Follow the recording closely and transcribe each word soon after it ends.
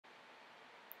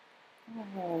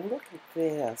Oh, look at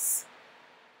this.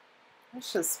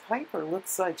 Precious Piper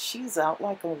looks like she's out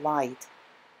like a light.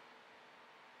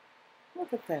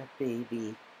 Look at that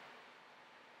baby.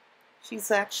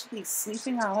 She's actually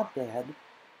sleeping on a bed,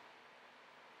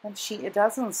 and it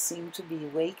doesn't seem to be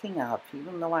waking up,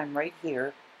 even though I'm right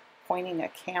here pointing a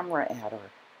camera at her.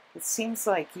 It seems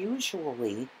like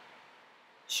usually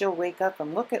she'll wake up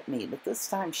and look at me, but this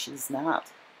time she's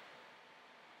not.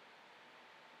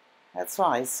 That's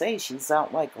why I say she's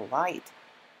out like a light,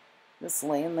 just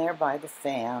laying there by the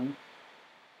fan,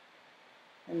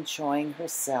 enjoying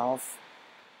herself,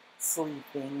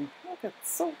 sleeping. Look,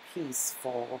 it's so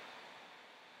peaceful.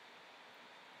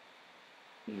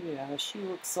 Yeah, she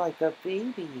looks like a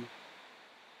baby.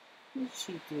 What does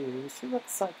she do? She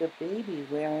looks like a baby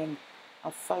wearing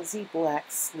a fuzzy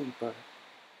black sleeper.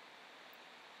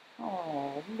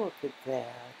 Oh, look at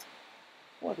that.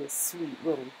 What a sweet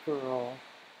little girl.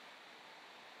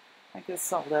 I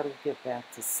guess I'll let her get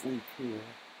back to sleep here.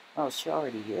 Oh, she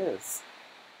already is.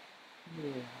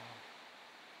 Yeah.